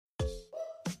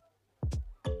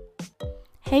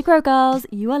Hey Grow Girls,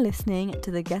 you are listening to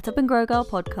the Get Up and Grow Girl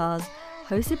podcast,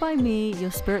 hosted by me,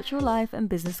 your spiritual life and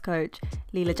business coach,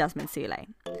 Leela Jasmine Sule.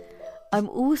 I'm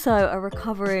also a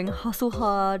recovering hustle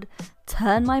hard,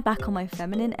 turn my back on my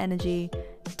feminine energy,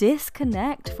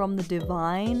 disconnect from the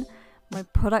divine, my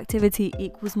productivity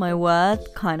equals my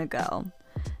worth kind of girl.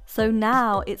 So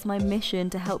now it's my mission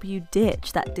to help you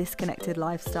ditch that disconnected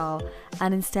lifestyle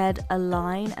and instead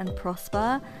align and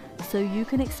prosper so you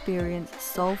can experience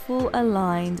soulful,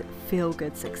 aligned,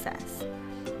 feel-good success.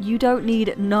 You don't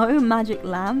need no magic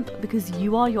lamp because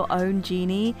you are your own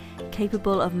genie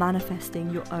capable of manifesting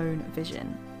your own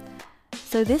vision.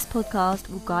 So this podcast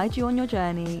will guide you on your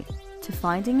journey to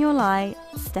finding your light,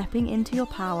 stepping into your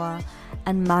power,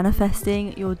 and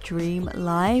manifesting your dream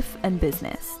life and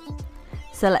business.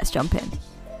 So let's jump in.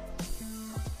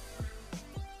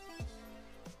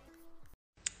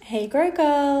 Hey Grow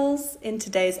Girls! In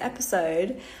today's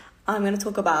episode, I'm going to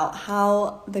talk about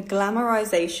how the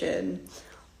glamorization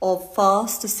of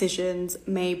fast decisions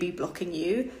may be blocking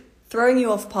you, throwing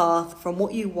you off path from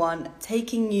what you want,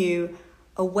 taking you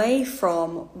away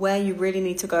from where you really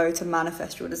need to go to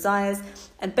manifest your desires,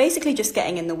 and basically just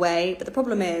getting in the way. But the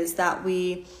problem is that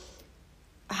we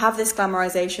have this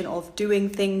glamorization of doing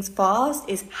things fast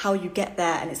is how you get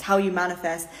there, and it's how you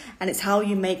manifest, and it's how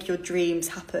you make your dreams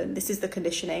happen. This is the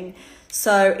conditioning.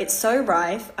 So it's so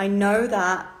rife. I know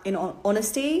that in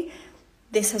honesty,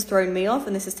 this has thrown me off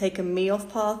and this has taken me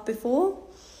off path before,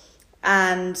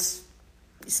 and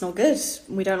it's not good.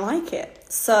 We don't like it.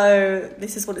 So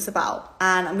this is what it's about.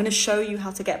 And I'm going to show you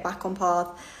how to get back on path,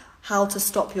 how to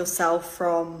stop yourself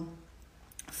from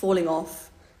falling off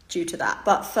due to that.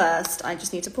 But first, I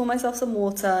just need to pour myself some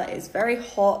water. It's very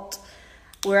hot.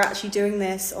 We're actually doing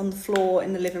this on the floor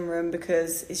in the living room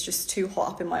because it's just too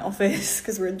hot up in my office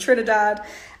because we're in Trinidad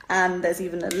and there's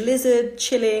even a lizard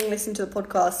chilling, listening to the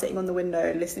podcast, sitting on the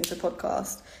window, listening to the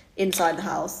podcast inside the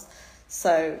house.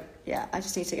 So yeah, I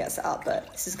just need to get set up,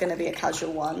 but this is going to be a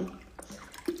casual one.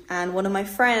 And one of my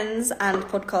friends and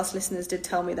podcast listeners did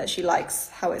tell me that she likes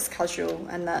how it's casual,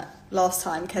 and that last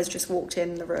time Kez just walked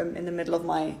in the room in the middle of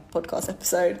my podcast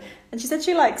episode and she said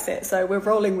she likes it, so we're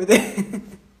rolling with it.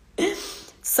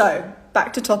 So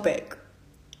back to topic.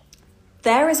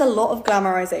 There is a lot of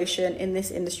glamorization in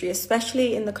this industry,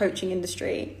 especially in the coaching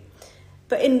industry,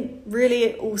 but in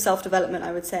really all self-development,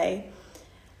 I would say,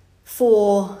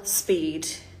 for speed.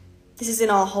 This is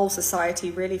in our whole society,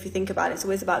 really, if you think about it. It's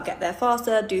always about get there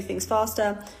faster, do things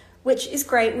faster, which is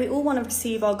great. We all want to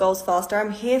receive our goals faster. I'm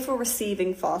here for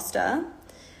receiving faster.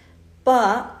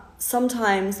 But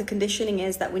sometimes the conditioning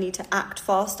is that we need to act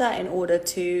faster in order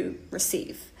to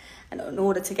receive and in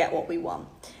order to get what we want.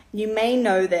 You may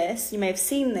know this, you may have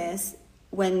seen this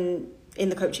when in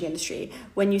the coaching industry,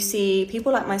 when you see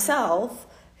people like myself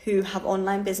who have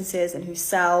online businesses and who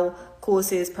sell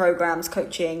courses, programs,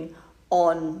 coaching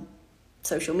on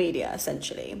social media,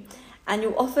 essentially. And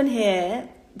you'll often hear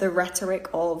the rhetoric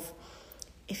of,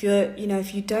 if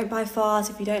you don't buy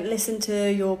fast, if you don't listen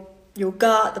to your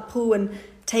gut, the pull, and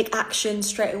take action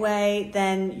straight away,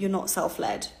 then you're not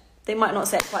self-led. They might not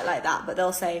say it quite like that, but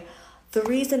they'll say, the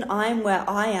reason I'm where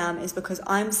I am is because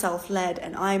I'm self-led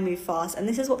and I move fast. And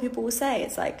this is what people will say.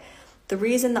 It's like, the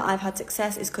reason that I've had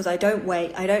success is because I don't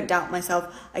wait, I don't doubt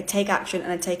myself, I take action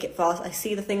and I take it fast. I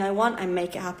see the thing I want, I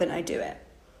make it happen, I do it.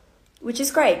 Which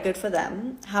is great, good for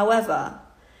them. However,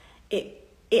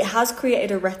 it has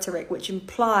created a rhetoric which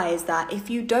implies that if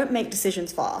you don't make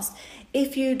decisions fast,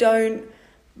 if you don't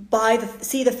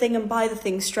see the thing and buy the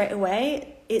thing straight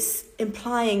away, it's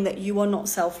implying that you are not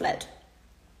self-led.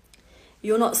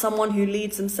 You're not someone who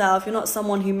leads themselves. You're not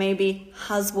someone who maybe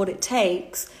has what it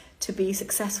takes to be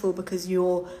successful because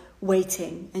you're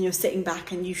waiting and you're sitting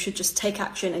back and you should just take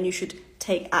action and you should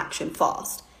take action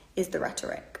fast, is the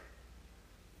rhetoric.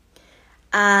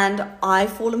 And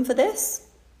I've fallen for this.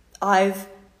 I've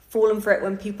fallen for it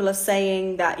when people are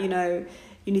saying that, you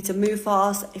need to move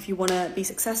fast if you want to be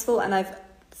successful. And I've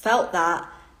felt that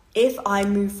if I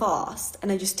move fast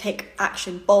and I just take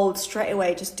action bold straight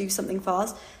away, just do something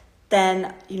fast,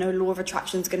 then, law of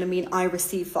attraction is going to mean I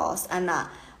receive fast and that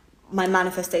my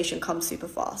manifestation comes super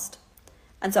fast.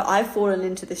 And so I've fallen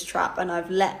into this trap and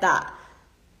I've let that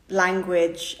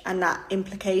language and that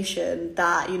implication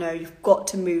that, you've got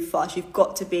to move fast, you've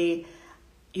got to be,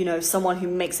 someone who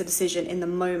makes a decision in the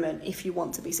moment if you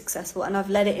want to be successful. And I've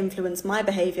let it influence my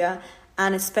behavior,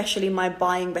 and especially my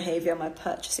buying behavior, my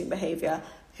purchasing behavior,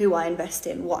 who I invest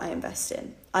in, what I invest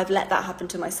in. I've let that happen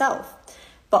to myself.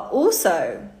 But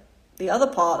also, the other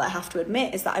part that I have to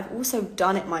admit is that I've also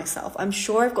done it myself. I'm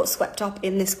sure I've got swept up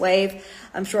in this wave.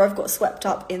 I'm sure I've got swept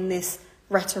up in this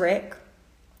rhetoric.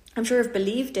 I'm sure I've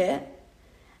believed it.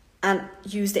 and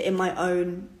used it in my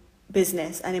own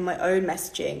business and in my own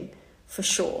messaging for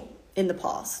sure in the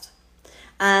past.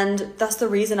 And that's the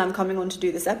reason I'm coming on to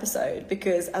do this episode,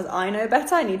 because as I know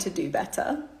better, I need to do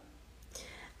better.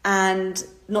 And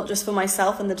not just for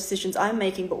myself and the decisions I'm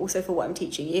making, but also for what I'm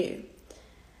teaching you.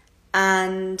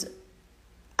 And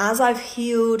as I've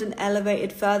healed and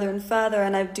elevated further and further,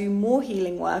 and I do more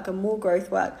healing work and more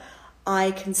growth work,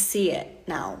 I can see it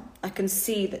now. I can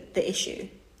see the issue.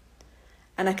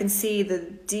 And I can see the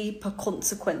deeper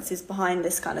consequences behind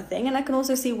this kind of thing. And I can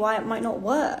also see why it might not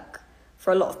work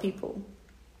for a lot of people.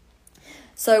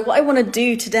 So what I want to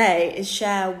do today is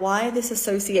share why this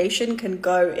association can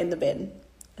go in the bin,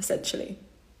 essentially.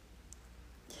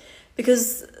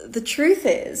 Because the truth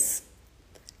is,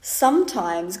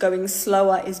 sometimes going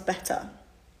slower is better.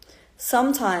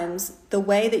 Sometimes the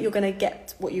way that you're going to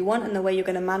get what you want and the way you're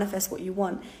going to manifest what you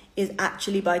want is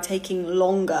actually by taking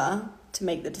longer to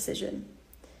make the decision.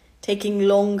 Taking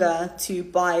longer to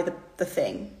buy the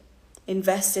thing,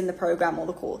 invest in the program or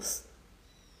the course.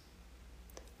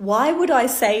 Why would I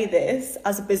say this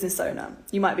as a business owner?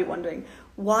 You might be wondering,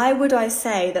 why would I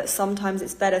say that sometimes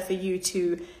it's better for you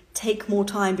to take more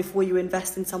time before you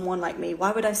invest in someone like me?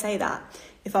 Why would I say that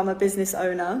if I'm a business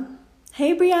owner?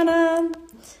 Hey, Brianna.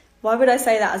 Why would I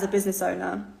say that as a business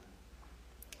owner?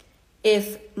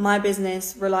 If my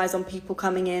business relies on people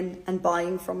coming in and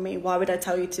buying from me, why would I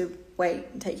tell you to wait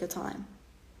and take your time?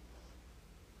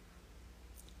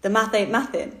 The math ain't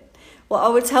mathin'. Well, I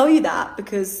would tell you that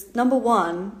because, number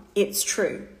one, it's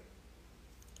true.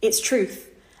 It's truth.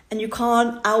 And you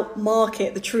can't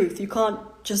outmarket the truth. You can't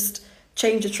just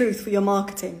change the truth for your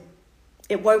marketing.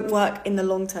 It won't work in the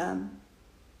long term.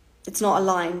 It's not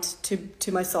aligned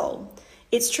to my soul.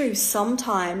 It's true.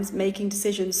 Sometimes making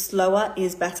decisions slower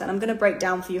is better. And I'm going to break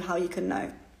down for you how you can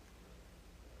know.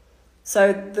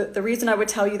 So the reason I would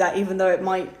tell you that, even though it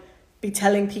might be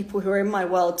telling people who are in my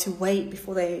world to wait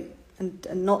before they, and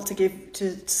not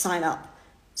to sign up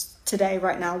today,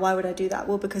 right now, why would I do that?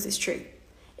 Well, because it's true.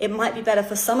 It might be better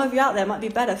for some of you out there, it might be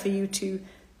better for you to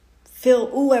feel,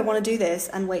 oh, I want to do this,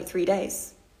 and wait 3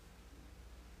 days.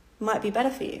 It might be better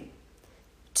for you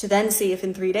to then see if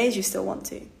in 3 days you still want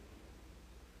to.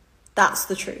 That's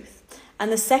the truth.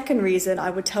 And the second reason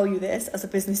I would tell you this as a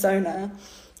business owner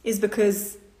is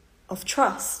because of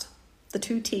trust. The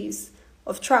 2 T's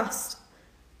of trust.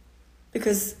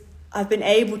 Because I've been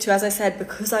able to, as I said,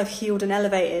 because I've healed and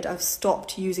elevated, I've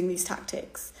stopped using these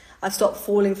tactics. I've stopped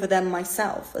falling for them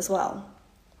myself as well.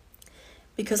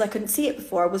 Because I couldn't see it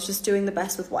before, I was just doing the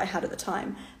best with what I had at the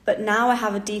time. But now I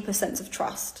have a deeper sense of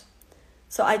trust.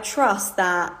 So I trust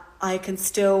that I can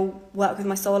still work with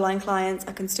my soul aligned clients,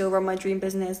 I can still run my dream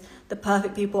business, the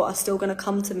perfect people are still going to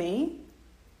come to me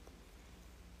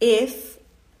if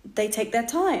they take their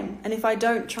time. And if I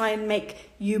don't try and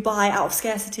make you buy out of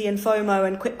scarcity and FOMO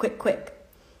and quick,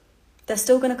 they're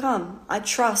still going to come. I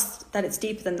trust that it's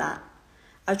deeper than that.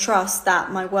 I trust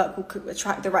that my work will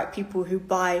attract the right people who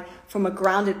buy from a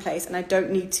grounded place, and I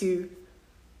don't need to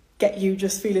get you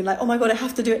just feeling like, oh my God, I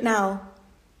have to do it now.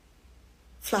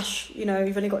 Flash, you've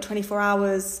only got 24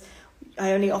 hours.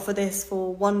 I only offer this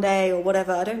for 1 day or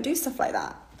whatever. I don't do stuff like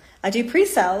that. I do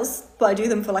pre-sales, but I do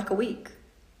them for like a week.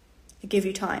 I give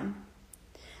you time.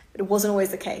 But it wasn't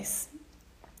always the case.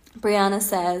 Brianna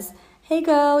says, hey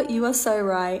girl, you are so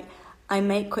right. I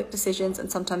make quick decisions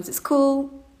and sometimes it's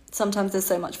cool. Sometimes there's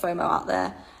so much FOMO out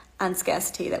there and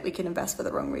scarcity that we can invest for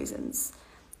the wrong reasons.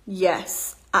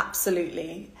 Yes,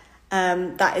 absolutely.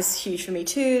 That is huge for me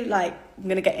too. Like, I'm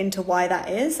going to get into why that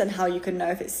is and how you can know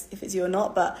if it's you or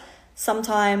not. But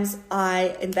sometimes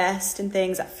I invest in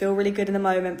things that feel really good in the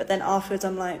moment, but then afterwards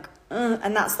I'm like,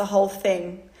 and that's the whole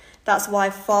thing. That's why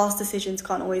fast decisions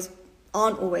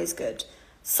aren't always good.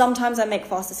 Sometimes I make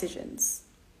fast decisions,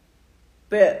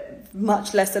 but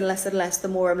much less and less and less the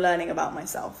more I'm learning about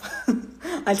myself.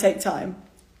 I take time.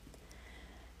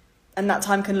 And that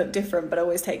time can look different, but I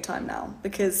always take time now,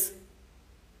 because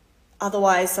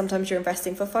otherwise sometimes you're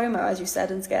investing for FOMO, as you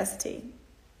said, and scarcity.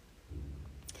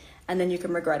 And then you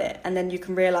can regret it. And then you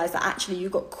can realize that actually you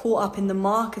got caught up in the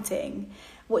marketing.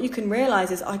 What you can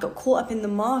realize is I got caught up in the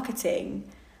marketing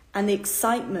and the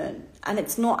excitement, and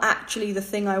it's not actually the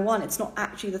thing I want. It's not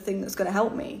actually the thing that's going to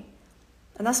help me.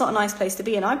 And that's not a nice place to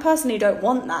be. And I personally don't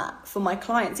want that for my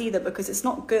clients either, because it's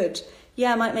not good.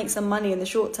 Yeah, I might make some money in the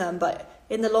short term, but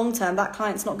in the long term, that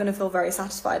client's not going to feel very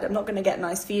satisfied. I'm not going to get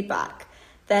nice feedback.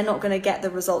 They're not going to get the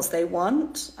results they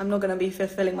want. I'm not going to be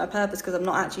fulfilling my purpose because I'm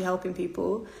not actually helping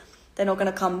people. They're not going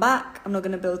to come back. I'm not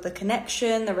going to build the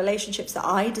connection, the relationships that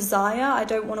I desire. I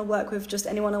don't want to work with just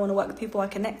anyone. I want to work with people I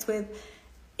connect with.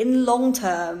 In the long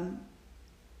term,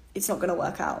 it's not going to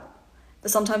work out.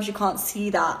 But sometimes you can't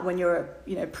see that when you're,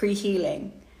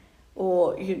 pre-healing,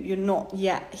 or you're not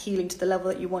yet healing to the level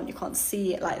that you want. You can't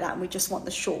see it like that. And we just want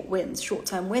the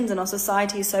short-term wins. And our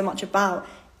society is so much about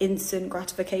instant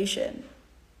gratification.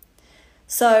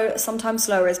 So sometimes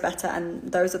slower is better.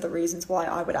 And those are the reasons why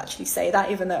I would actually say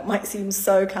that, even though it might seem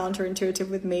so counterintuitive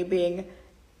with me being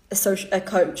a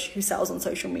coach who sells on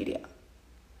social media.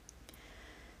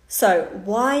 So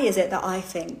why is it that I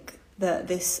think that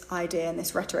this idea and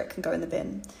this rhetoric can go in the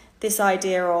bin? This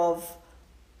idea of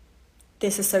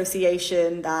this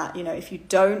association that, if you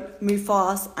don't move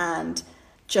fast and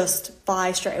just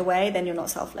buy straight away, then you're not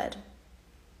self-led.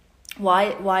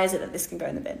 Why is it that this can go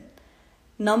in the bin?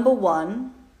 Number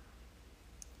one,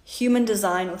 human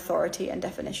design authority and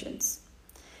definitions.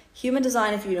 Human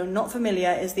design, if you're not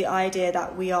familiar, is the idea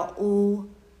that we are all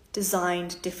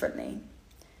designed differently.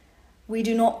 We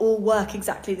do not all work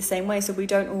exactly the same way, so we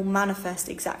don't all manifest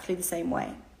exactly the same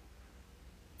way.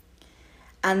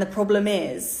 And the problem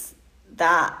is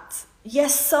that,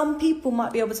 yes, some people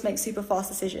might be able to make super fast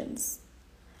decisions.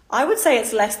 I would say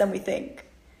it's less than we think,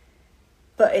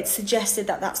 but it's suggested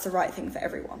that that's the right thing for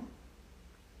everyone.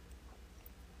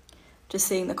 Just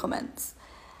seeing the comments.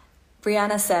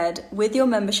 Brianna said, with your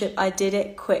membership, I did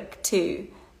it quick too,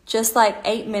 just like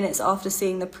 8 minutes after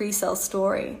seeing the pre-sale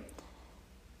story.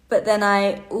 But then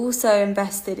I also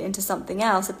invested into something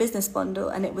else, a business bundle,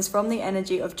 and it was from the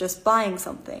energy of just buying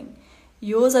something.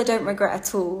 Yours I don't regret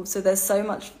at all. So there's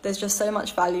just so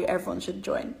much value. Everyone should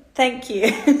join. Thank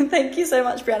you. Thank you so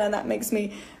much, Brianna. That makes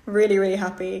me really, really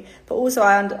happy. But also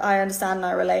I understand and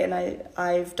I relate, and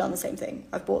I've done the same thing.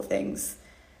 I've bought things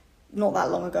not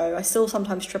that long ago. I still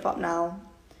sometimes trip up now,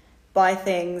 buy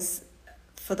things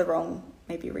for the wrong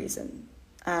maybe reason,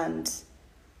 and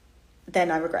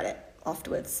then I regret it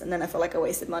afterwards, and then I feel like I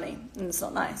wasted money, and it's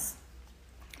not nice.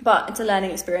 But it's a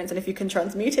learning experience, and if you can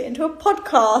transmute it into a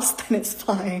podcast, then it's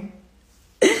fine.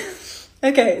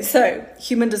 Okay, so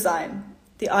human design,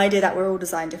 the idea that we're all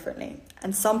designed differently,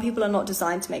 and some people are not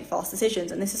designed to make fast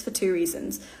decisions, and this is for two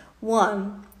reasons.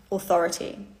 One,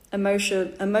 authority,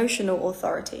 emotional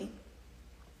authority.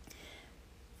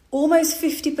 Almost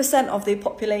 50% of the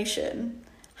population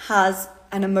has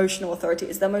an emotional authority.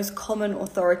 It's the most common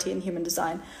authority in human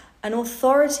design. An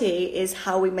authority is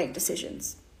how we make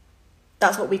decisions.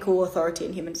 That's what we call authority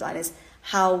in human design, is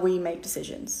how we make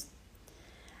decisions.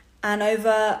 And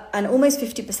almost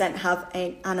 50% have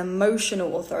an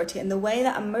emotional authority. And the way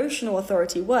that emotional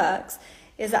authority works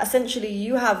is that essentially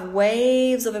you have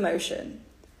waves of emotion.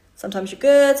 Sometimes you're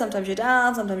good, sometimes you're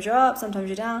down, sometimes you're up, sometimes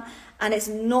you're down. And it's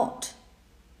not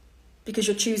because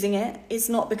you're choosing it. It's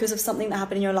not because of something that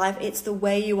happened in your life. It's the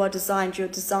way you are designed. You're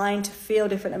designed to feel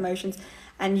different emotions,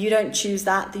 and you don't choose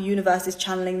that. The universe is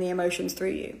channeling the emotions through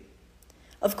you.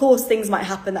 Of course, things might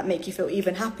happen that make you feel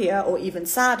even happier or even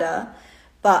sadder,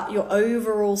 but your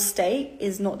overall state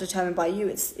is not determined by you.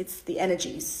 It's the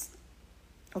energies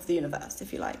of the universe,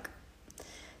 if you like.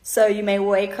 So you may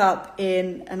wake up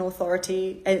in in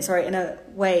a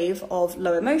wave of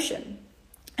low emotion.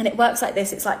 And it works like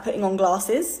this. It's like putting on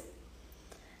glasses.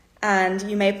 And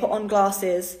you may put on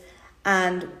glasses,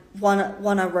 and one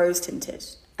are rose tinted.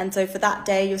 And so for that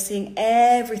day, you're seeing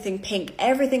everything pink.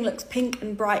 Everything looks pink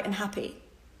and bright and happy.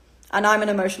 And I'm an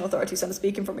emotional authority, so I'm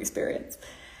speaking from experience.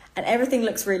 And everything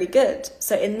looks really good.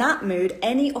 So in that mood,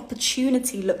 any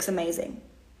opportunity looks amazing.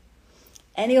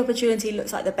 Any opportunity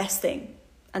looks like the best thing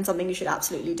and something you should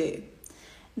absolutely do.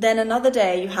 Then another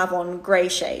day you have on grey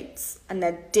shades, and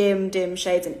they're dim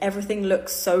shades, and everything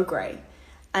looks so grey.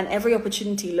 And every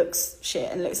opportunity looks shit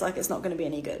and looks like it's not going to be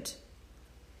any good.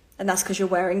 And that's because you're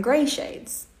wearing grey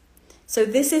shades. So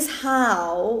this is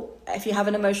how, if you have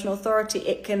an emotional authority,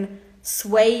 it can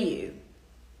sway you.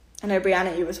 I know,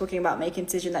 Brianna, you were talking about making a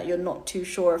decision that you're not too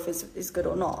sure if is good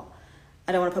or not.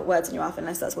 I don't want to put words in your mouth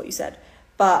unless that's what you said.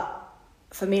 But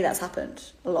for me, that's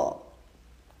happened a lot.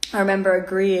 I remember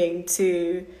agreeing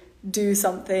to do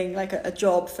something like a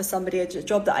job for somebody, a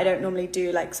job that I don't normally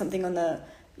do, like something on the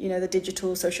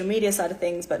digital social media side of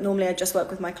things. But normally I just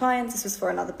work with my clients. This was for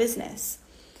another business.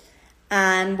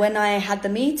 And when I had the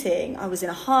meeting, I was in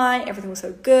a high, everything was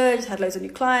so good, just had loads of new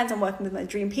clients, I'm working with my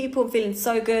dream people, I'm feeling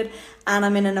so good, and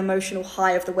I'm in an emotional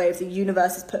high of the wave. The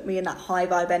universe has put me in that high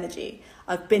vibe energy.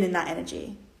 I've been in that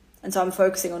energy. And so I'm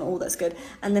focusing on all that's good.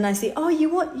 And then I see, oh, you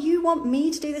want me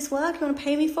to do this work? You want to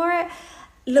pay me for it?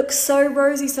 Looks so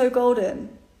rosy, so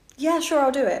golden. Yeah, sure,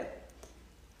 I'll do it.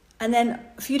 And then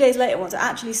a few days later, once I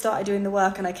actually started doing the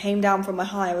work and I came down from my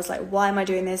high, I was like, why am I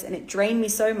doing this? And it drained me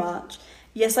so much.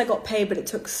 Yes, I got paid, but it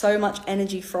took so much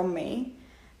energy from me.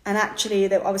 And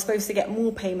actually, I was supposed to get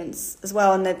more payments as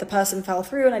well. And the person fell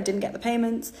through and I didn't get the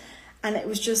payments. And it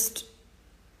was just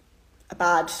a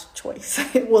bad choice.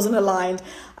 It wasn't aligned.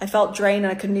 I felt drained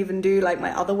and I couldn't even do like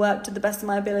my other work to the best of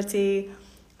my ability.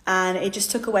 And it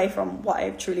just took away from what I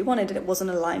truly wanted, and it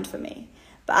wasn't aligned for me.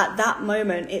 But at that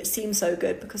moment, it seemed so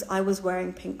good because I was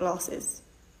wearing pink glasses.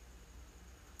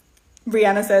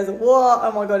 Brianna says, what?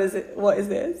 Oh my God, what is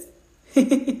this?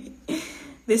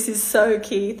 This is so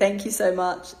key. Thank you so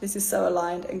much. This is so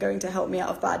aligned and going to help me out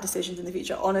of bad decisions in the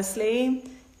future. Honestly,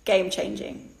 game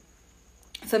changing.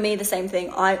 For me, the same thing.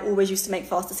 I always used to make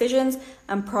fast decisions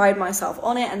and pride myself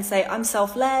on it and say, I'm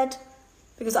self-led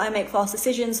because I make fast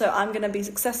decisions, so I'm going to be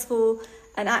successful.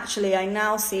 And actually, I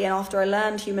now see, and after I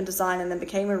learned human design and then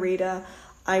became a reader,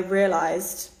 I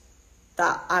realized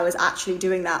that I was actually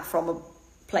doing that from a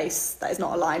place that is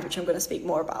not aligned, which I'm going to speak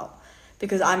more about.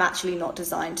 Because I'm actually not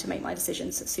designed to make my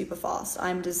decisions super fast.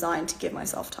 I'm designed to give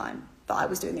myself time. But I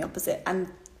was doing the opposite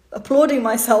and applauding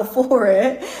myself for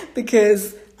it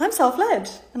because I'm self-led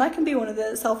and I can be one of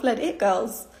the self-led it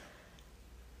girls.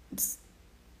 It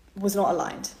was not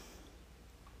aligned.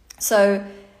 So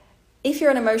if you're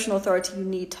an emotional authority, you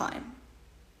need time.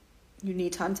 You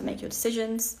need time to make your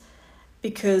decisions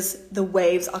because the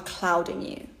waves are clouding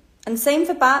you. And same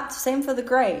for bats, same for the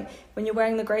grey. When you're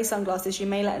wearing the grey sunglasses, you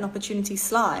may let an opportunity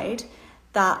slide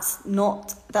that's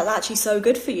actually so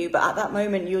good for you, but at that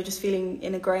moment you're just feeling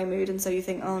in a grey mood, and so you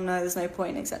think, oh no, there's no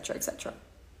point, etc., etc.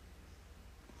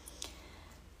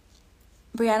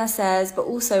 Brianna says, but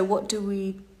also what do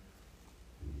we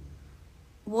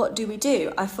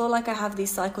do? I feel like I have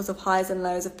these cycles of highs and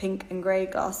lows of pink and grey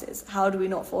glasses. How do we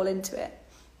not fall into it?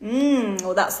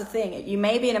 Well, that's the thing. You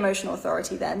may be an emotional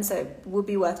authority then, so it would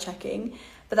be worth checking.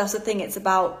 But that's the thing. It's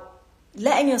about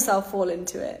letting yourself fall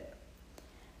into it.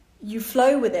 You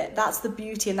flow with it. That's the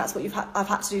beauty, and that's what I've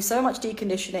had to do so much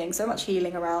deconditioning, so much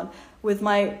healing around. With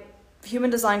my human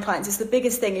design clients, it's the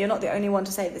biggest thing. You're not the only one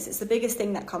to say this. It's the biggest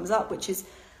thing that comes up, which is,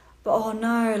 but oh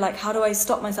no, like how do I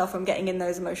stop myself from getting in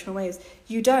those emotional waves?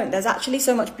 You don't. There's actually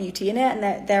so much beauty in it,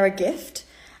 and they're a gift.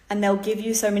 And they'll give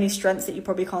you so many strengths that you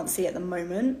probably can't see at the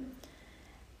moment.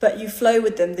 But you flow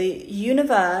with them. The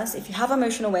universe, if you have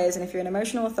emotional waves and if you're an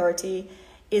emotional authority,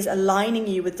 is aligning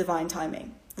you with divine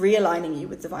timing, realigning you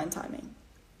with divine timing.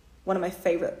 One of my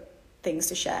favorite things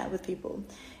to share with people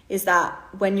is that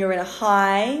when you're in a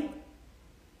high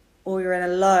or you're in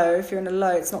a low, if you're in a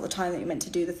low, it's not the time that you're meant to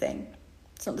do the thing.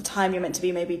 It's not the time you're meant to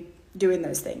be maybe doing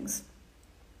those things.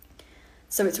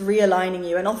 So it's realigning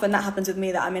you. And often that happens with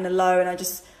me, that I'm in a low and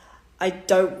I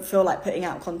don't feel like putting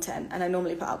out content, and I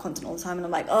normally put out content all the time, and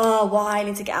I'm like, oh, why? I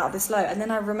need to get out of this low. And then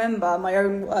I remember my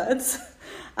own words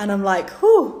and I'm like,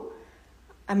 whew,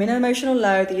 I'm in an emotional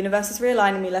low, the universe is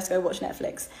realigning me, let's go watch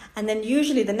Netflix. And then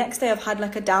usually the next day I've had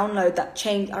like a download that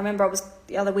changed. I remember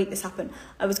the other week this happened.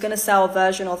 I was going to sell a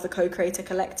version of the Co-Creator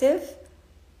Collective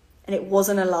and it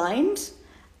wasn't aligned,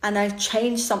 and I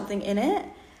changed something in it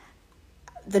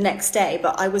the next day,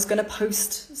 but I was going to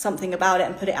post something about it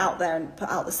and put it out there and put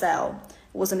out the sale.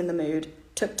 Wasn't in the mood,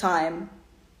 took time,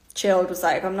 chilled, was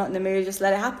like, I'm not in the mood, just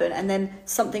let it happen. And then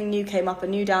something new came up, a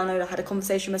new download. I had a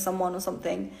conversation with someone or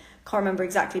something, can't remember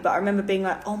exactly, but I remember being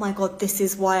like, oh my God, this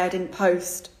is why I didn't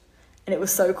post. And it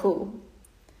was so cool.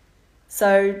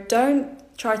 So don't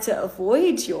try to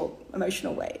avoid your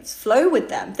emotional waves. Flow with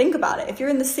them. Think about it. If you're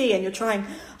in the sea and you're trying,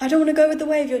 I don't want to go with the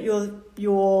wave,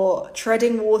 you're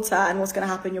treading water, and what's going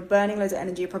to happen? You're burning loads of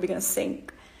energy. You're probably going to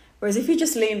sink. Whereas if you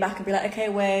just lean back and be like, okay,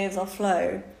 waves, I'll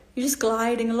flow. You're just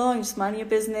gliding along. You're just minding your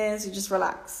business. You just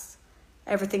relax.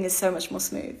 Everything is so much more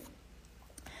smooth.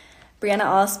 Brianna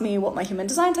asked me what my human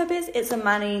design type is. It's a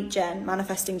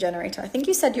manifesting generator. I think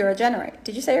you said you're a generator.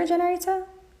 Did you say you're a generator?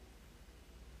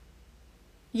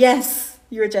 Yes,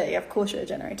 you're a generator. Of course you're a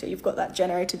generator. You've got that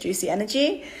generator juicy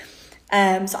energy.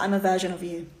 So I'm a version of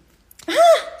you.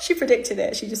 She predicted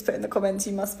it. She just put in the comments,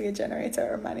 you must be a generator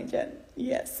or a mani-gen.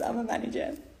 Yes, I'm a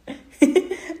mani-gen.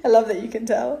 I love that you can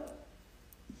tell.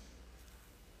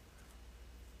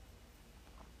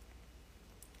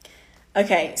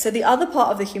 Okay, so the other part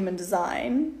of the human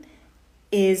design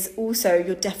is also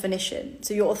your definition.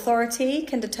 So your authority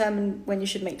can determine when you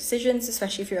should make decisions,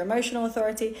 especially if you're emotional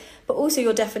authority, but also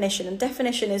your definition. And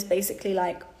definition is basically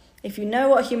like, if you know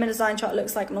what a human design chart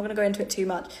looks like, I'm not going to go into it too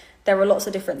much, there are lots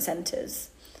of different centers.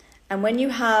 And when you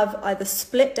have either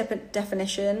split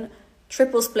definition,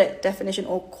 triple split definition,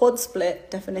 or quad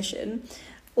split definition,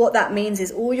 what that means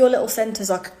is all your little centers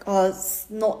are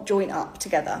not joined up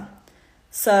together.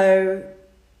 So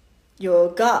your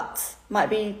gut might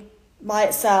be by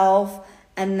itself,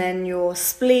 and then your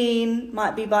spleen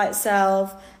might be by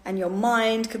itself, and your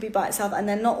mind could be by itself, and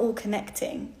they're not all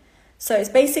connecting. So it's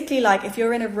basically like if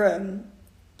you're in a room,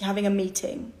 you're having a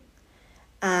meeting,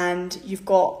 and you've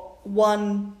got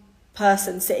one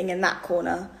person sitting in that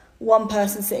corner, one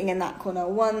person sitting in that corner,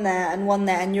 one there,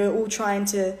 and you're all trying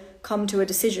to come to a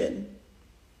decision.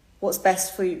 What's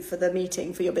best for you, for the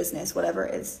meeting, for your business, whatever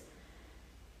it is.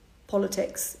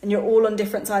 Politics. And you're all on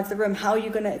different sides of the room. How are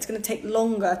you it's going to take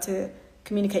longer to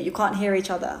communicate. You can't hear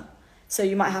each other. So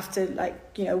you might have to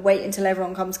wait until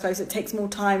everyone comes close. It takes more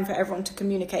time for everyone to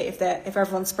communicate if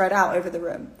everyone's spread out over the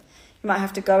room. You might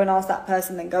have to go and ask that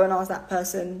person, then go and ask that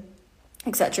person,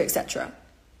 etc., etc.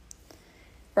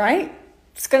 Right?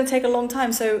 It's going to take a long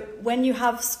time. So when you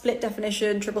have split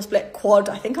definition, triple split, quad,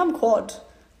 I think I'm quad.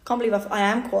 I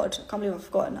am quad. Can't believe I've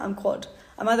forgotten. I'm quad.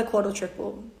 I'm either quad or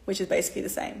triple, which is basically the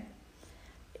same.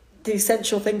 The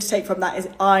essential thing to take from that is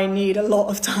I need a lot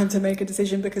of time to make a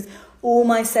decision because all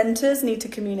my centers need to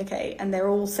communicate and they're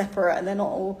all separate and they're not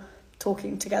all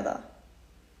talking together.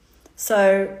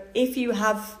 So if you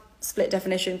have split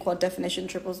definition, quad definition,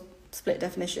 triple split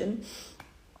definition,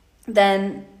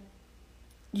 then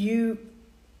you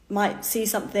might see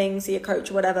something, see a coach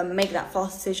or whatever, make that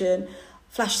fast decision,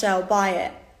 flash sale, buy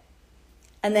it.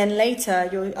 And then later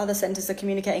your other centers are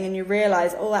communicating and you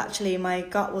realize, oh, actually my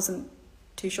gut wasn't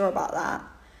too sure about that.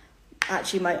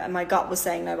 Actually, my gut was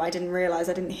saying no, but I didn't realize,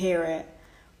 I didn't hear it.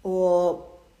 Or,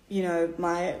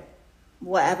 my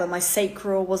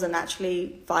sacral wasn't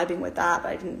actually vibing with that, but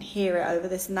I didn't hear it over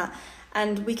this and that.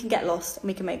 And we can get lost and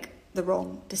we can make the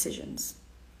wrong decisions.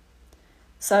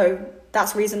 So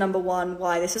that's reason number one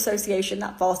why this association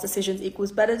that fast decisions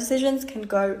equals better decisions can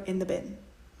go in the bin.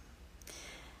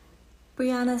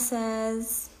 Brianna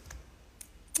says,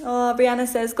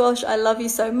 gosh, I love you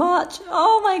so much.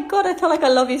 Oh my God, I feel like I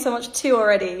love you so much too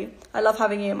already. I love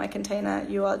having you in my container.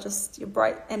 You are just your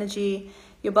bright energy,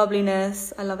 your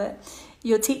bubbliness. I love it.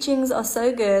 Your teachings are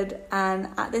so good, and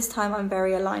at this time I'm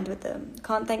very aligned with them.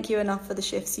 Can't thank you enough for the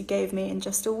shifts you gave me in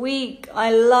just a week.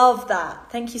 I love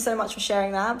that. Thank you so much for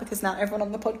sharing that, because now everyone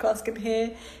on the podcast can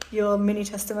hear your mini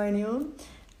testimonial.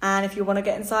 And if you want to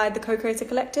get inside the Co-Creator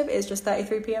Collective, it's just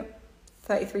 33p,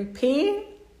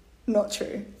 not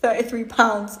true,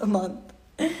 £33 a month.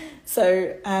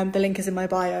 So the link is in my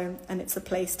bio, and it's a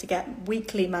place to get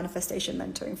weekly manifestation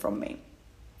mentoring from me.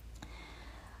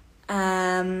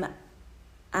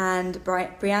 And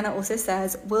Brianna also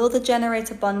says, will the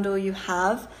generator bundle you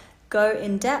have go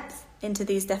in depth into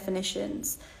these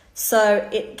definitions? So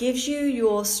it gives you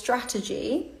your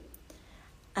strategy,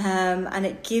 and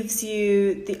it gives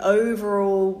you the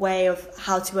overall way of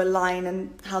how to align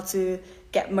and how to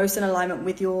get most in alignment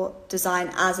with your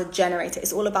design as a generator.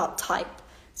 It's all about type.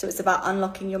 So it's about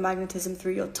unlocking your magnetism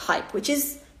through your type, which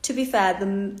is, to be fair,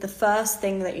 the first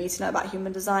thing that you need to know about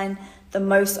human design, the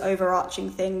most overarching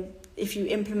thing. If you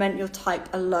implement your type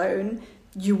alone,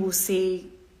 you will see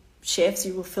shifts,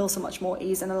 you will feel so much more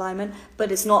ease and alignment,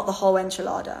 but it's not the whole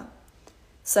enchilada.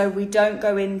 So we don't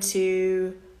go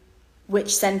into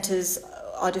which centers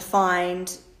are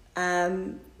defined,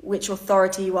 which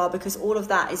authority you are, because all of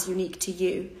that is unique to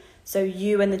you. So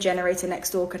you and the generator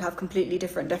next door could have completely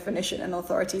different definition and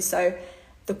authority. So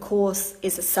the course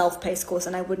is a self-paced course,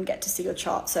 and I wouldn't get to see your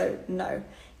chart. So no.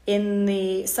 In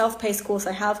the self-paced course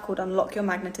I have called Unlock Your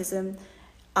Magnetism,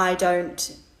 I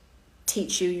don't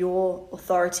teach you your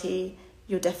authority,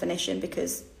 your definition,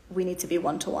 because we need to be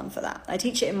one-to-one for that. I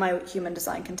teach it in my human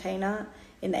design container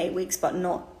in the 8 weeks, but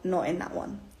not in that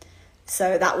one.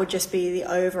 So that would just be the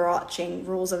overarching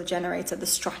rules of a generator, the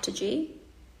strategy,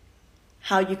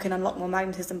 how you can unlock more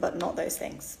magnetism, but not those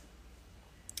things.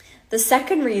 The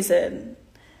second reason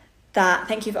that,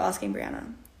 thank you for asking,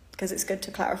 Brianna, because it's good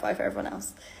to clarify for everyone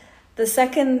else. The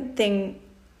second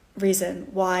reason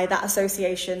why that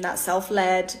association, that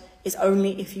self-led, is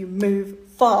only if you move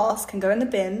fast, can go in the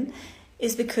bin,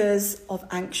 is because of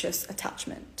anxious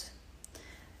attachment.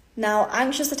 Now,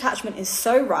 anxious attachment is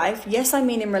so rife. Yes, I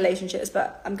mean in relationships,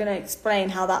 but I'm going to explain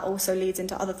how that also leads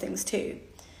into other things too.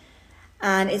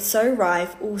 And it's so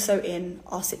rife also in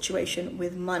our situation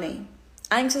with money.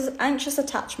 Anxious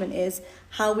attachment is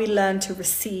how we learn to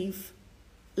receive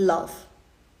love,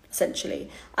 essentially.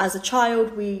 As a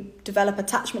child, we develop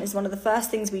attachment is one of the first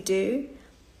things we do,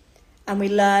 and we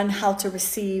learn how to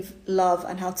receive love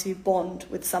and how to bond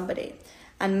with somebody.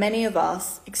 And many of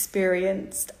us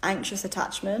experienced anxious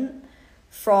attachment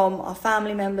from our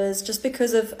family members just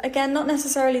because of, again, not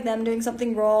necessarily them doing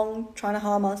something wrong, trying to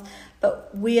harm us,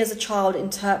 but we as a child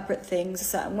interpret things a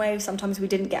certain way. Sometimes we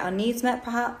didn't get our needs met,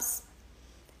 perhaps.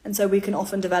 And so we can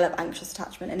often develop anxious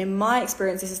attachment. And in my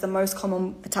experience, this is the most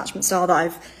common attachment style that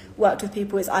I've worked with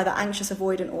people, is either anxious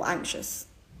avoidant or anxious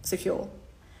secure.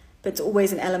 But it's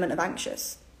always an element of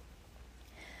anxious.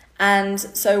 And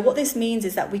so what this means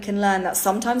is that we can learn that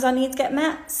sometimes our needs get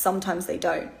met, sometimes they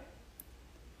don't.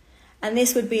 And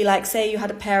this would be like, say you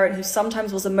had a parent who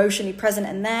sometimes was emotionally present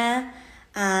and there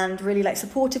and really like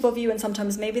supportive of you, and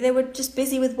sometimes maybe they were just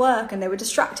busy with work and they were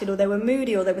distracted, or they were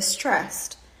moody, or they were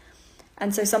stressed.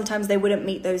 And so sometimes they wouldn't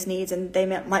meet those needs and they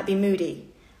might be moody.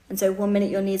 And so one minute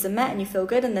your needs are met and you feel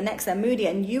good, and the next they're moody,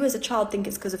 and you as a child think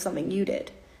it's because of something you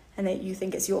did, and that you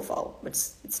think it's your fault, which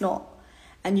it's not.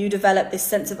 And you develop this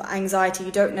sense of anxiety.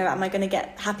 You don't know, am I going to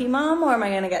get happy mom, or am I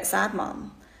going to get sad mom?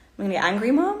 Am I going to get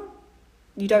angry mom?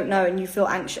 You don't know, and you feel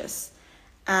anxious.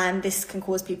 And this can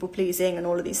cause people pleasing and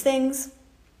all of these things.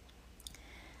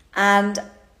 And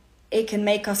it can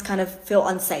make us kind of feel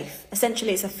unsafe.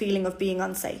 Essentially, it's a feeling of being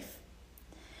unsafe.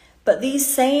 But these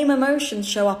same emotions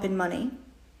show up in money,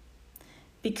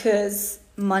 because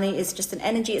money is just an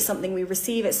energy. It's something we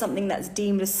receive. It's something that's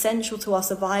deemed essential to our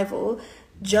survival.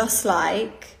 Just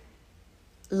like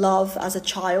love as a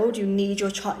child, you need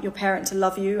your parent to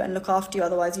love you and look after you,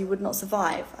 otherwise you would not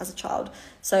survive as a child.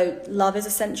 So love is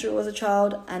essential as a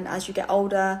child, and as you get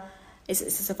older, it's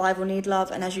a survival need, love,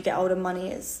 and as you get older,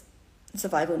 money is a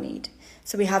survival need.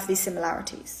 So we have these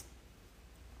similarities.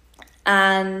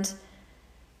 And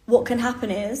what can happen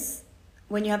is,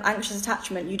 when you have anxious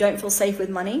attachment, you don't feel safe with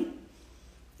money.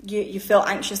 You feel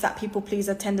anxious, that people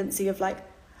pleaser tendency of like,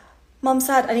 Mum's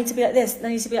sad, I need to be like this, I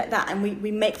need to be like that. And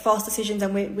we make fast decisions,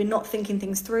 and we're not thinking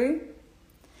things through.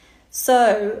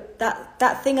 So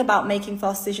that thing about making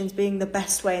fast decisions being the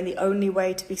best way and the only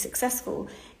way to be successful,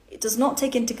 it does not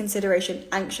take into consideration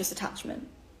anxious attachment.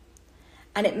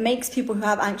 And it makes people who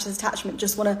have anxious attachment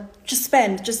just want to just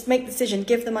spend, just make the decision,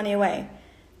 give the money away.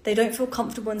 They don't feel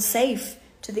comfortable and safe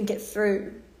to think it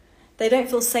through. They don't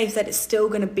feel safe that it's still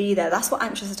going to be there. That's what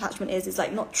anxious attachment is. It's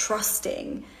like not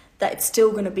trusting that it's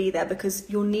still going to be there, because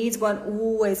your needs weren't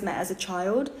always met as a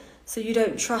child. So you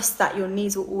don't trust that your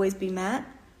needs will always be met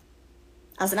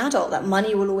as an adult, that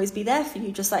money will always be there for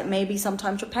you, just like maybe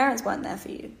sometimes your parents weren't there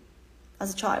for you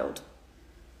as a child.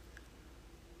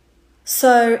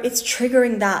 So it's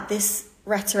triggering that, this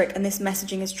rhetoric and this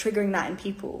messaging is triggering that in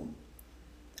people.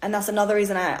 And that's another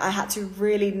reason I had to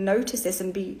really notice this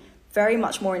and be very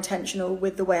much more intentional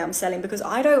with the way I'm selling, because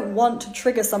I don't want to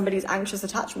trigger somebody's anxious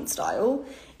attachment style.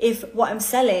 If what I'm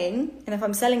selling, and if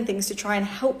I'm selling things to try and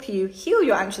help you heal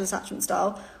your anxious attachment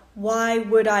style, why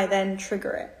would I then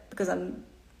trigger it? Because I'm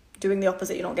doing the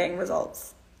opposite, you're not getting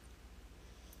results.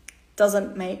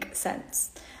 Doesn't make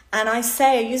sense. And I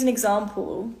use an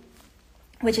example,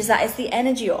 which is that it's the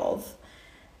energy of,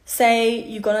 say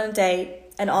you got on a date,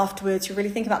 and afterwards you really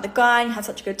think about the guy, you had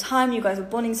such a good time, you guys were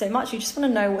bonding so much, you just want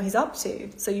to know what he's up to.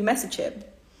 So you message him. And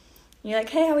you're like,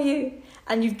 hey, how are you?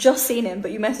 And you've just seen him, but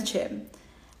you message him.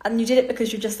 And you did it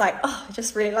because you're just like, oh, I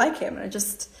just really like him. And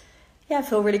I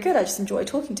feel really good. I just enjoy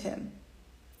talking to him.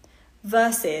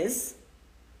 Versus,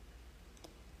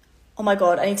 oh my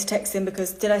God, I need to text him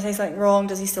because did I say something wrong?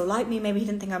 Does he still like me? Maybe he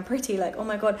didn't think I'm pretty. Like, oh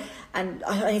my God. And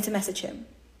I need to message him.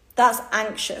 That's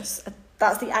anxious.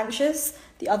 That's the anxious.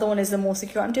 The other one is the more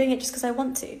secure. I'm doing it just because I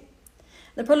want to.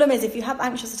 The problem is, if you have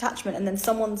anxious attachment and then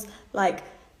someone's like,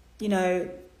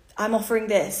 I'm offering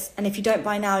this, and if you don't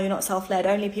buy now, you're not self-led.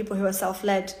 Only people who are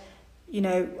self-led,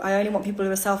 I only want people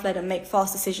who are self-led and make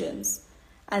fast decisions.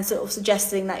 And sort of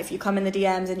suggesting that if you come in the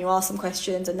DMs and you ask some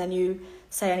questions and then you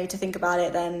say, I need to think about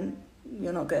it, then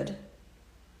you're not good.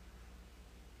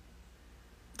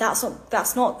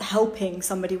 That's not helping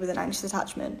somebody with an anxious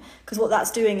attachment, because what that's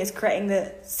doing is creating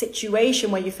the situation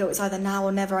where you feel it's either now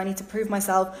or never. I need to prove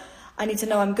myself. I need to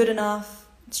know I'm good enough.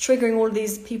 It's triggering all of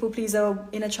these people pleaser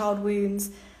inner child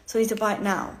wounds. So I need to buy it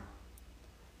now.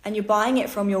 And you're buying it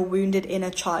from your wounded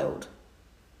inner child.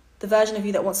 The version of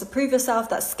you that wants to prove yourself,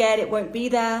 that's scared it won't be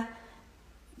there,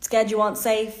 scared you aren't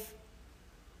safe.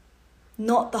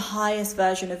 Not the highest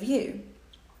version of you.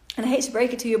 And I hate to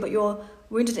break it to you, but your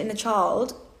wounded inner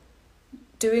child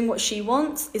doing what she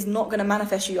wants is not going to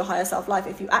manifest you your higher self life.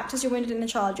 If you act as your wounded inner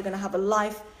child, you're going to have a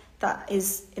life that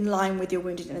is in line with your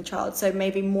wounded inner child. So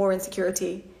maybe more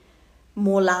insecurity,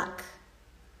 more lack,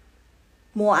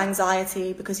 more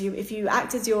anxiety, because if you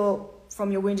act as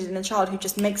from your wounded inner child who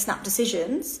just makes snap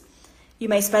decisions, you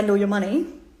may spend all your money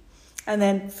and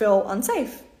then feel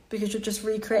unsafe because you're just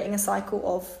recreating a cycle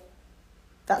of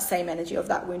that same energy of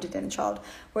that wounded inner child.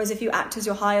 Whereas if you act as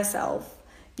your higher self,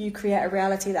 you create a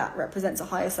reality that represents a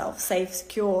higher self, safe,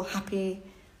 secure, happy,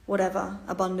 whatever,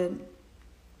 abundant.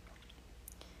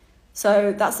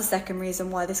 So that's the second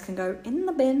reason why this can go in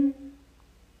the bin.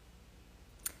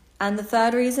 And the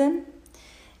third reason,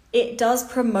 it does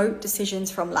promote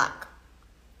decisions from lack.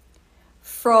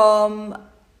 From,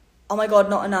 oh my God,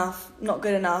 not enough, not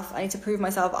good enough, I need to prove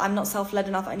myself, I'm not self-led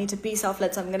enough, I need to be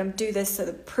self-led, so I'm going to do this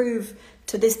to prove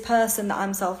to this person that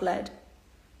I'm self-led.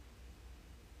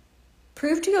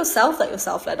 Prove to yourself that you're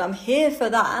self-led. I'm here for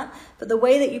that. But the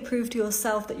way that you prove to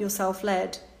yourself that you're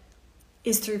self-led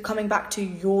is through coming back to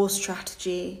your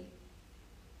strategy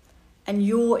and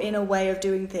your inner way of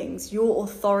doing things, your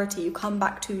authority. You come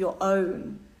back to your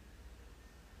own.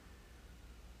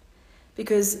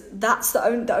 Because that's the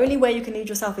only way you can lead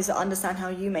yourself is to understand how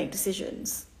you make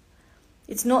decisions.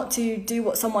 It's not to do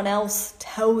what someone else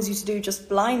tells you to do just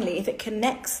blindly. If it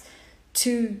connects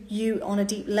to you on a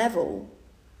deep level,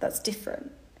 that's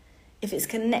different. If it's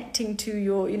connecting to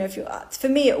your, for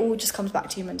me, it all just comes back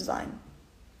to human design.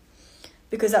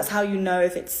 Because that's how you know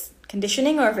if it's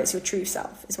conditioning or if it's your true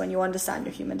self, is when you understand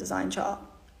your human design chart.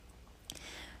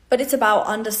 But it's about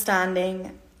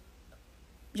understanding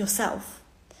yourself.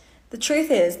 The truth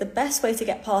is, the best way to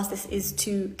get past this is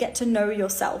to get to know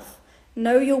yourself.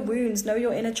 Know your wounds, know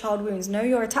your inner child wounds, know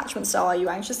your attachment style. Are you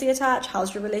anxiously attached?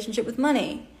 How's your relationship with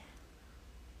money?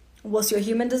 What's your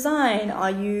human design?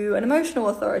 Are you an emotional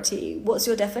authority? What's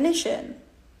your definition?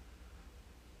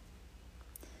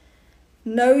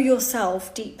 Know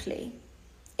yourself deeply.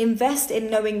 Invest in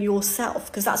knowing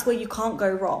yourself, because that's where you can't go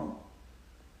wrong.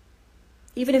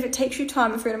 Even if it takes you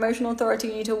time, if you're an emotional authority,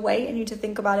 you need to wait and you need to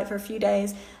think about it for a few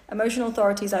days. Emotional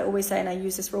authorities, I always say, and I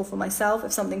use this rule for myself,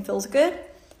 if something feels good,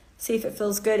 see if it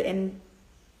feels good in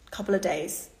a couple of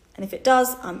days. And if it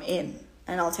does, I'm in.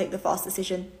 And I'll take the fast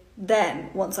decision then,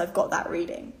 once I've got that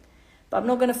reading. But I'm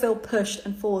not going to feel pushed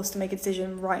and forced to make a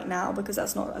decision right now, because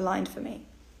that's not aligned for me.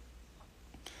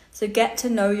 So get to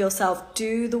know yourself,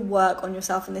 do the work on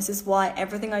yourself. And this is why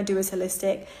everything I do is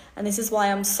holistic. And this is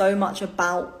why I'm so much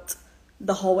about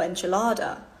the whole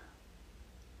enchilada.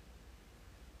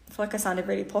 I feel like I sounded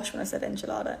really posh when I said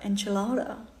enchilada.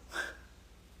 Enchilada.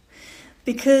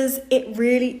 Because it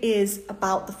really is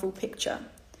about the full picture.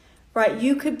 Right?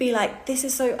 You could be like, this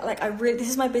is so, like, this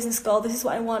is my business goal. This is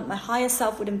what I want. My higher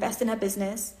self would invest in her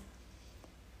business.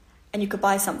 And you could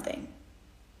buy something.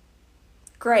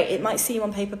 Great. It might seem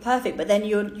on paper perfect, but then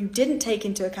you didn't take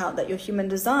into account that your human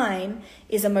design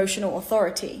is emotional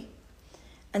authority.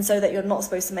 And so that you're not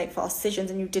supposed to make fast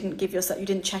decisions, and you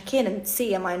didn't check in and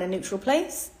see, am I in a neutral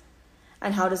place?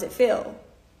 And how does it feel?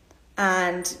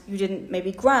 And you didn't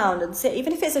maybe ground and sit,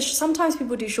 even if sometimes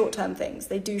people do short-term things.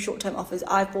 They do short-term offers.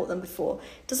 I've bought them before.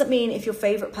 Doesn't mean if your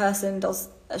favorite person does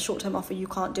a short-term offer, you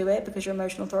can't do it because you're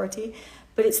emotional authority.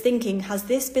 But it's thinking, has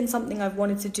this been something I've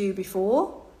wanted to do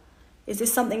before? Is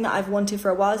this something that I've wanted for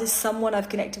a while? Is this someone I've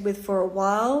connected with for a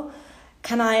while?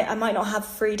 I might not have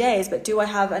 3 days, but do I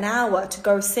have an hour to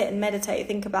go sit and meditate,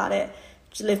 think about it,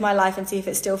 to live my life and see if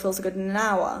it still feels good in an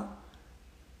hour?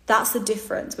 That's the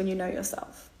difference when you know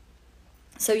yourself.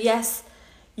 So yes,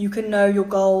 you can know your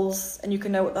goals and you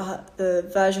can know what the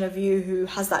version of you who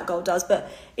has that goal does,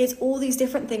 but it's all these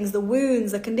different things, the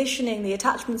wounds, the conditioning, the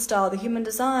attachment style, the human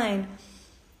design,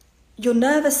 your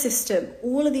nervous system,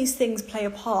 all of these things play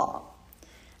a part.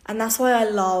 And that's why I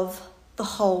love the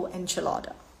whole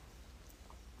enchilada.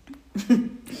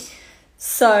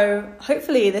 So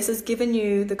hopefully this has given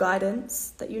you the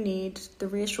guidance that you need, the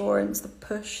reassurance, the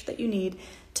push that you need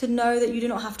to know that you do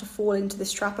not have to fall into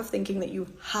this trap of thinking that you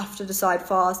have to decide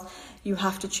fast, you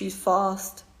have to choose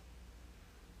fast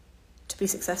to be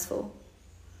successful.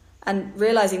 And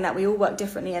realizing that we all work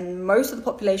differently, and most of the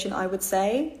population, I would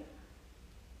say,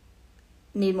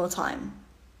 need more time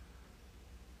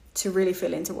to really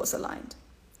feel into what's aligned.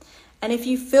 And if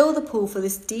you feel the pull for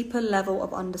this deeper level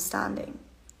of understanding,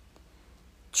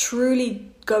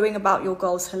 truly going about your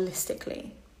goals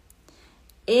holistically,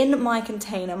 in my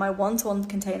container, my one-to-one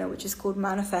container, which is called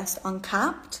Manifest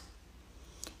Uncapped,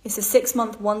 it's a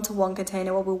 6-month one-to-one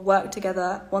container where we'll work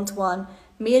together one-to-one,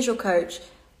 me as your coach,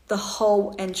 the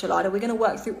whole enchilada. We're going to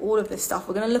work through all of this stuff.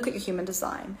 We're going to look at your human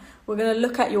design. We're going to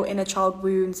look at your inner child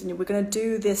wounds, and we're going to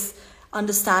do this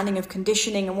understanding of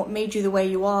conditioning and what made you the way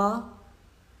you are,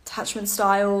 attachment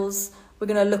styles. We're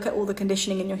going to look at all the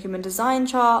conditioning in your human design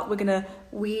chart. We're going to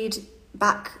weed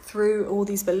back through all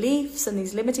these beliefs and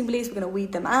these limiting beliefs. We're going to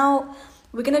weed them out.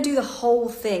 We're going to do the whole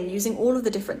thing using all of the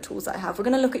different tools that I have. We're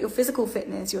going to look at your physical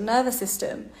fitness, your nervous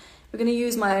system. We're going to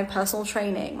use my own personal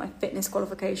training, my fitness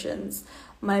qualifications,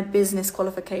 my business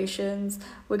qualifications.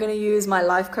 We're going to use my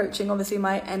life coaching, obviously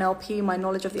my NLP, my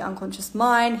knowledge of the unconscious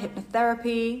mind,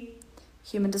 hypnotherapy,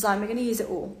 human design. We're going to use it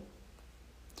all.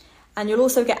 And you'll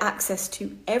also get access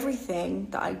to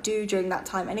everything that I do during that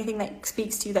time. Anything that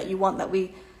speaks to you that you want, that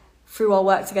we, through our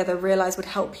work together, realize would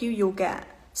help you, you'll get.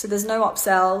 So there's no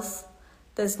upsells.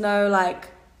 There's no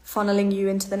funneling you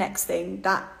into the next thing.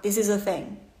 This is a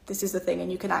thing. This is the thing. And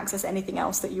you can access anything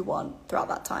else that you want throughout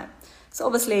that time. So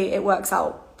obviously it works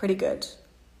out pretty good.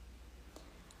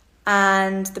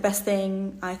 And the best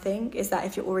thing, I think, is that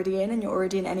if you're already in and you're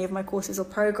already in any of my courses or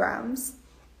programs,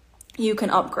 you can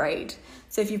upgrade.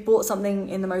 So if you've bought something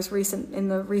in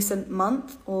the recent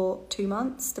month or 2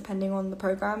 months, depending on the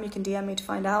program, you can DM me to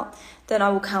find out, then I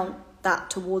will count that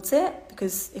towards it,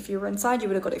 because if you were inside, you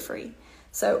would have got it free.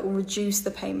 So it will reduce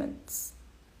the payments.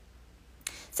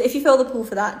 So if you feel the pull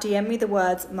for that, DM me the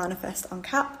words manifest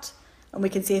uncapped, and we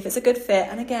can see if it's a good fit.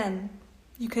 And again,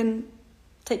 you can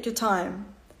take your time.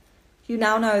 You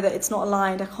now know that it's not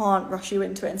aligned. I can't rush you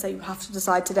into it and say you have to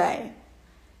decide today.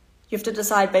 You have to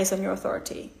decide based on your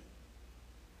authority.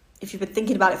 If you've been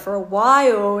thinking about it for a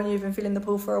while and you've been feeling the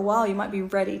pull for a while, you might be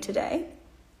ready today.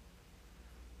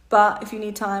 But if you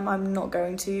need time, I'm not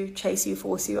going to chase you,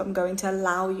 force you. I'm going to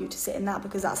allow you to sit in that,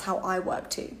 because that's how I work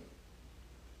too.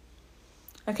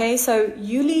 Okay, so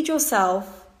you lead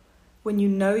yourself when you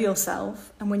know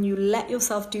yourself and when you let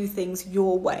yourself do things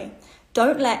your way.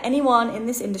 Don't let anyone in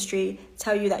this industry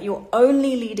tell you that you're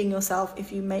only leading yourself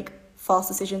if you make fast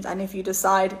decisions and if you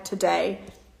decide today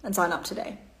and sign up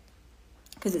today,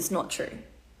 because it's not true.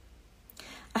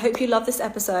 I hope you love this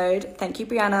episode. Thank you,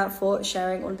 Brianna, for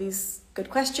sharing all these good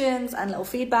questions and little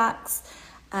feedbacks.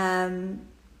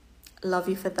 Love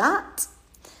you for that.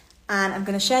 And I'm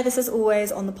going to share this as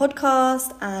always on the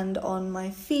podcast and on my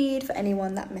feed for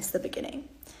anyone that missed the beginning.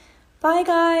 Bye,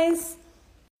 guys.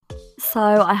 So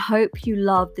I hope you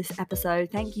loved this episode.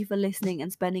 Thank you for listening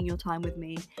and spending your time with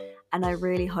me. And I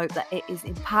really hope that it is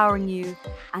empowering you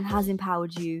and has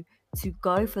empowered you to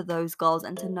go for those goals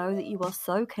and to know that you are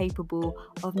so capable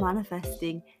of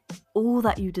manifesting all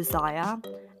that you desire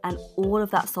and all of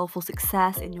that soulful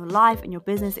success in your life, in your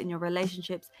business, in your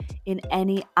relationships, in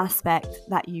any aspect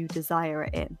that you desire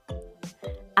it in.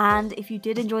 And if you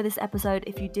did enjoy this episode,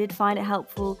 if you did find it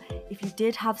helpful, if you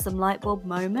did have some light bulb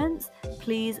moments,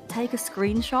 please take a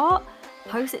screenshot,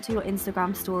 post it to your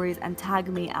Instagram stories and tag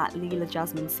me at Leela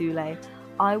Jasmine Sule.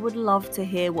 I would love to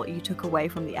hear what you took away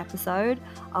from the episode.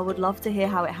 I would love to hear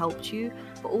how it helped you,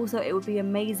 but also it would be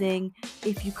amazing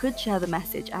if you could share the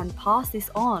message and pass this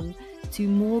on to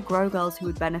more Grow Girls who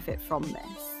would benefit from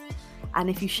this. And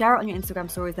if you share it on your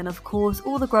Instagram stories, then of course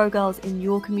all the Grow Girls in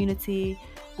your community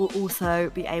will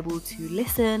also be able to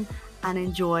listen and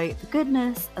enjoy the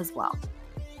goodness as well.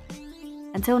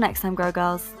 Until next time, Grow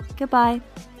Girls, goodbye.